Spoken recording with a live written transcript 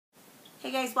Hey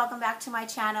guys, welcome back to my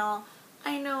channel.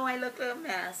 I know I look a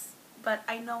mess, but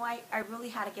I know I really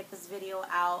had to get this video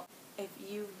out. If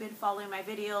you've been following my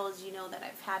videos, you know that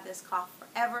I've had this cough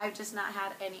forever. I've just not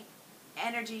had any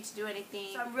energy to do anything.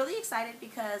 So I'm really excited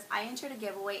because I entered a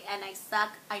giveaway and I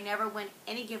suck. I never win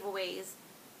any giveaways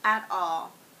at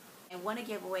all. I won a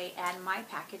giveaway and my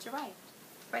package arrived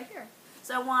right here.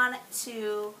 So I want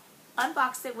to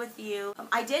unbox it with you.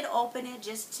 I did open it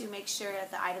just to make sure that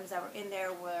the items that were in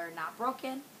there were not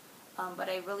broken, but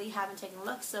I really haven't taken a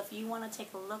look. So if you want to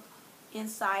take a look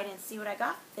inside and see what I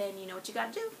got, then you know what you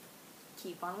got to do.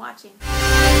 Keep on watching.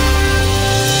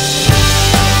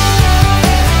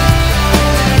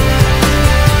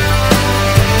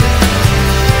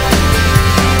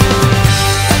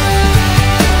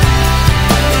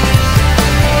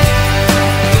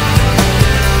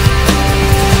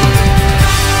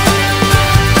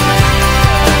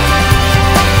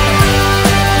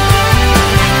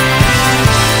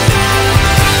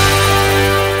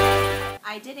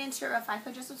 I did enter a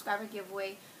 500 subscriber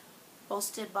giveaway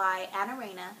hosted by Anabel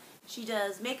Reyna. She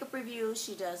does makeup reviews,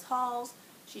 she does hauls,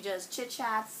 she does chit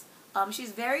chats.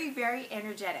 She's very, very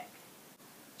energetic.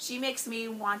 She makes me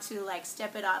want to like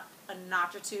step it up a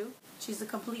notch or two. She's a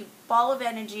complete ball of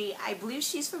energy. I believe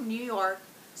she's from New York,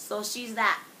 so she's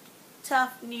that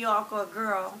tough New Yorker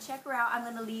girl. Check her out. I'm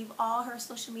going to leave all her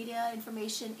social media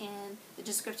information in the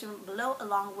description below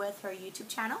along with her YouTube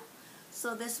channel.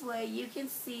 So this way you can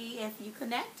see if you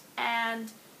connect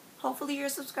and hopefully you're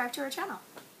subscribed to her channel.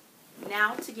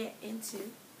 Now to get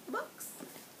into the books.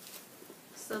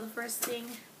 So the first thing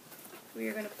we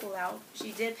are going to pull out,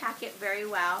 she did pack it very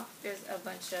well. There's a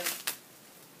bunch of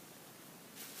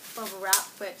bubble wrap,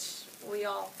 which we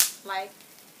all like.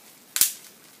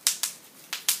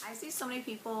 I see so many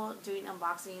people doing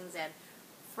unboxings and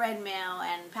friend mail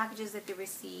and packages that they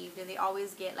received, and they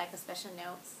always get like a special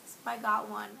note. So I got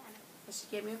one. She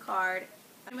gave me a card.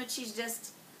 But she's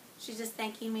just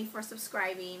thanking me for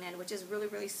subscribing, and which is really,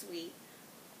 really sweet.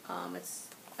 It's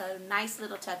a nice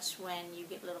little touch when you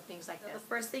get little things like this. The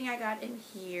first thing I got in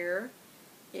here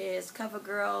is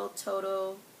CoverGirl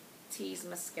Total Tease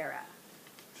Mascara.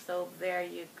 So there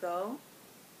you go.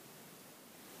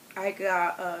 I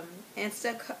got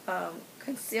Insta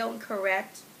Conceal and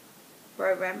Correct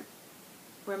Remel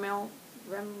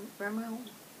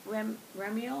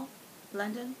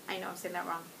London. I know I'm saying that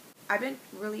wrong. I've been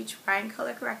really trying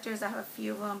color correctors. I have a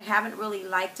few of them. I haven't really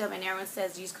liked them, and everyone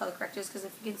says use color correctors because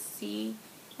if you can see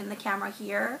in the camera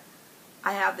here,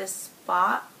 I have this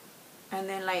spot, and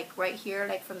then like right here,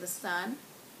 like from the sun,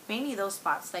 mainly those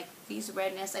spots. Like these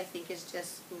redness, I think is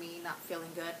just me not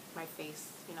feeling good. My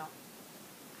face, you know,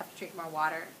 I have to drink more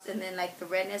water. And then like the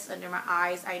redness under my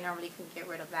eyes, I normally can get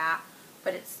rid of that,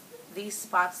 but it's these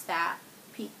spots that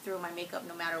peek through my makeup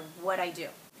no matter what I do.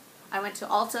 I went to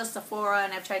Ulta, Sephora,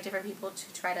 and I've tried different people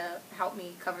to try to help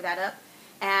me cover that up.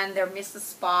 And they'll miss the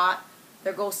spot,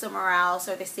 they'll go somewhere else,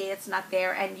 or they say it's not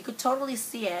there. And you could totally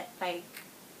see it, like,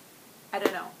 I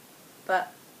don't know.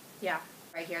 But, yeah,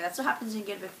 right here. That's what happens when you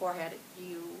get a big forehead.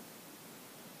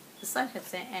 The sun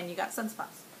hits it, and you got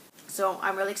sunspots. So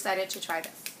I'm really excited to try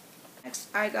this. Next,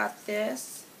 I got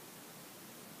this.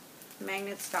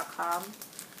 Magnets.com.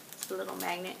 It's a little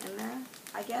magnet in there,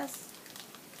 I guess.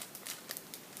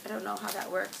 I don't know how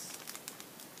that works.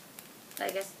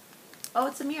 But I guess... Oh,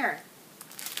 it's a mirror.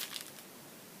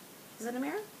 Is it a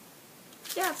mirror?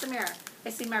 Yeah, it's a mirror.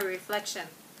 I see my reflection.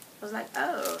 I was like,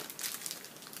 oh.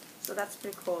 So that's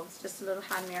pretty cool. It's just a little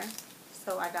hand mirror.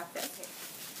 So I got this.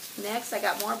 Okay. Next, I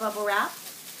got more bubble wrap.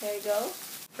 There you go.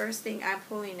 First thing I'm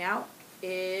pulling out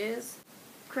is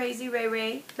Crazy Ray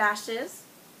Ray lashes.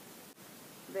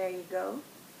 There you go.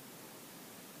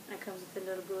 And it comes with a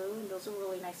little glue, and those are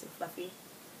really nice and fluffy.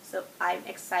 So I'm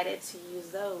excited to use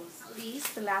those. At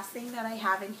least the last thing that I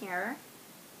have in here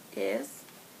is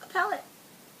a palette.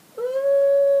 Ooh,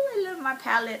 I love my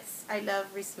palettes. I love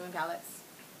receiving palettes.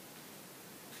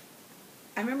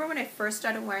 I remember when I first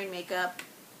started wearing makeup,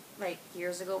 like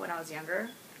years ago when I was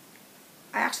younger.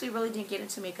 I actually really didn't get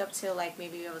into makeup till like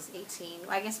maybe I was 18.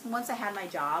 I guess once I had my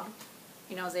job,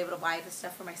 you know, I was able to buy the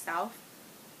stuff for myself.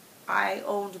 I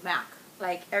owned MAC.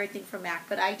 Like everything from MAC,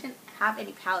 but I didn't have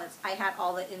any palettes. I had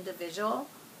all the individual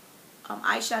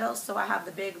eyeshadows, so I have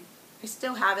the big, I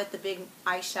still have it, the big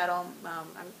eyeshadow,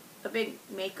 the big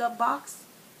makeup box.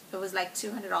 It was like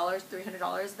 $200,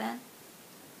 $300 then.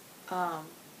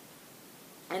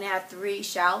 And it had 3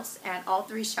 shelves, and all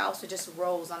 3 shelves were just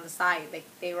rows on the side. Like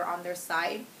they were on their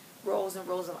side, rows and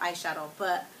rows of eyeshadow.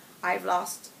 But I've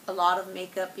lost a lot of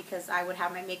makeup because I would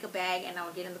have my makeup bag and I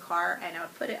would get in the car and I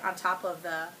would put it on top of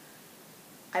the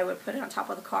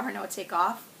car and I would take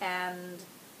off, and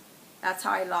That's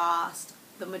how I lost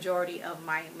the majority of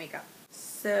my makeup.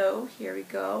 So here we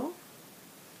go.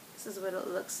 This is what it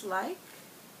looks like.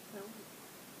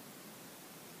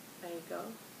 There you go.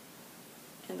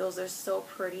 And those are so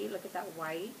pretty. Look at that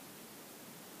white.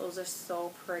 Those are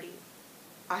so pretty.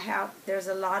 There's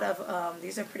a lot of,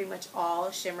 these are pretty much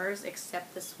all shimmers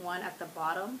except this one at the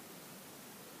bottom.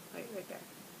 Right there.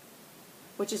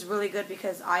 Which is really good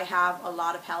because I have a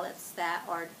lot of palettes that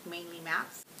are mainly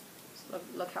mattes. So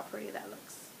look how pretty that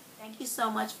looks. Thank you so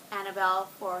much, Anabel,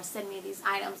 for sending me these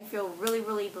items. I feel really,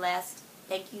 really blessed.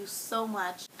 Thank you so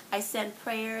much. I send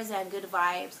prayers and good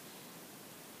vibes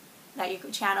that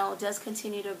your channel does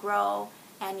continue to grow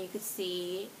and you could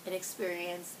see and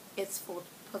experience its full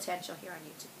potential here on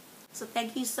YouTube. So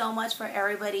thank you so much for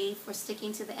everybody for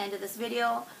sticking to the end of this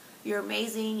video. You're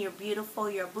amazing, you're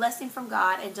beautiful, you're a blessing from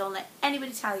God, and don't let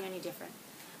anybody tell you any different.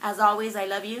 As always, I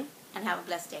love you and have a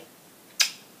blessed day.